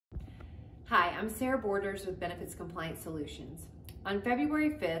Hi, I'm Sarah Borders with Benefits Compliance Solutions. On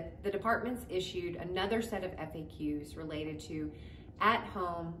February 5th, the departments issued another set of FAQs related to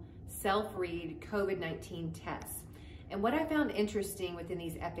at-home self-read COVID-19 tests. And what I found interesting within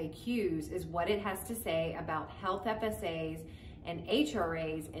these FAQs is what it has to say about health FSAs and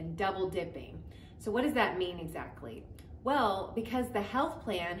HRAs and double dipping. So what does that mean exactly? Well, because the health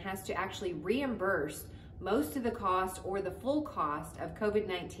plan has to actually reimburse most of the cost or the full cost of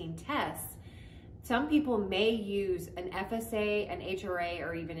COVID-19 tests, some people may use an FSA, an HRA,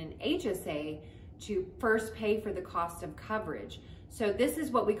 or even an HSA to first pay for the cost of coverage. So this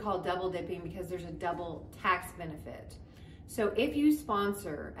is what we call double dipping because there's a double tax benefit. So if you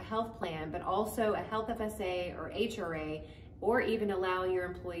sponsor a health plan, but also a health FSA or HRA, or even allow your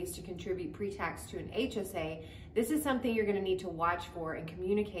employees to contribute pre-tax to an HSA, this is something you're going to need to watch for and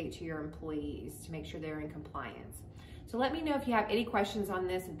communicate to your employees to make sure they're in compliance. So let me know if you have any questions on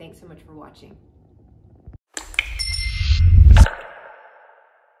this, and thanks so much for watching.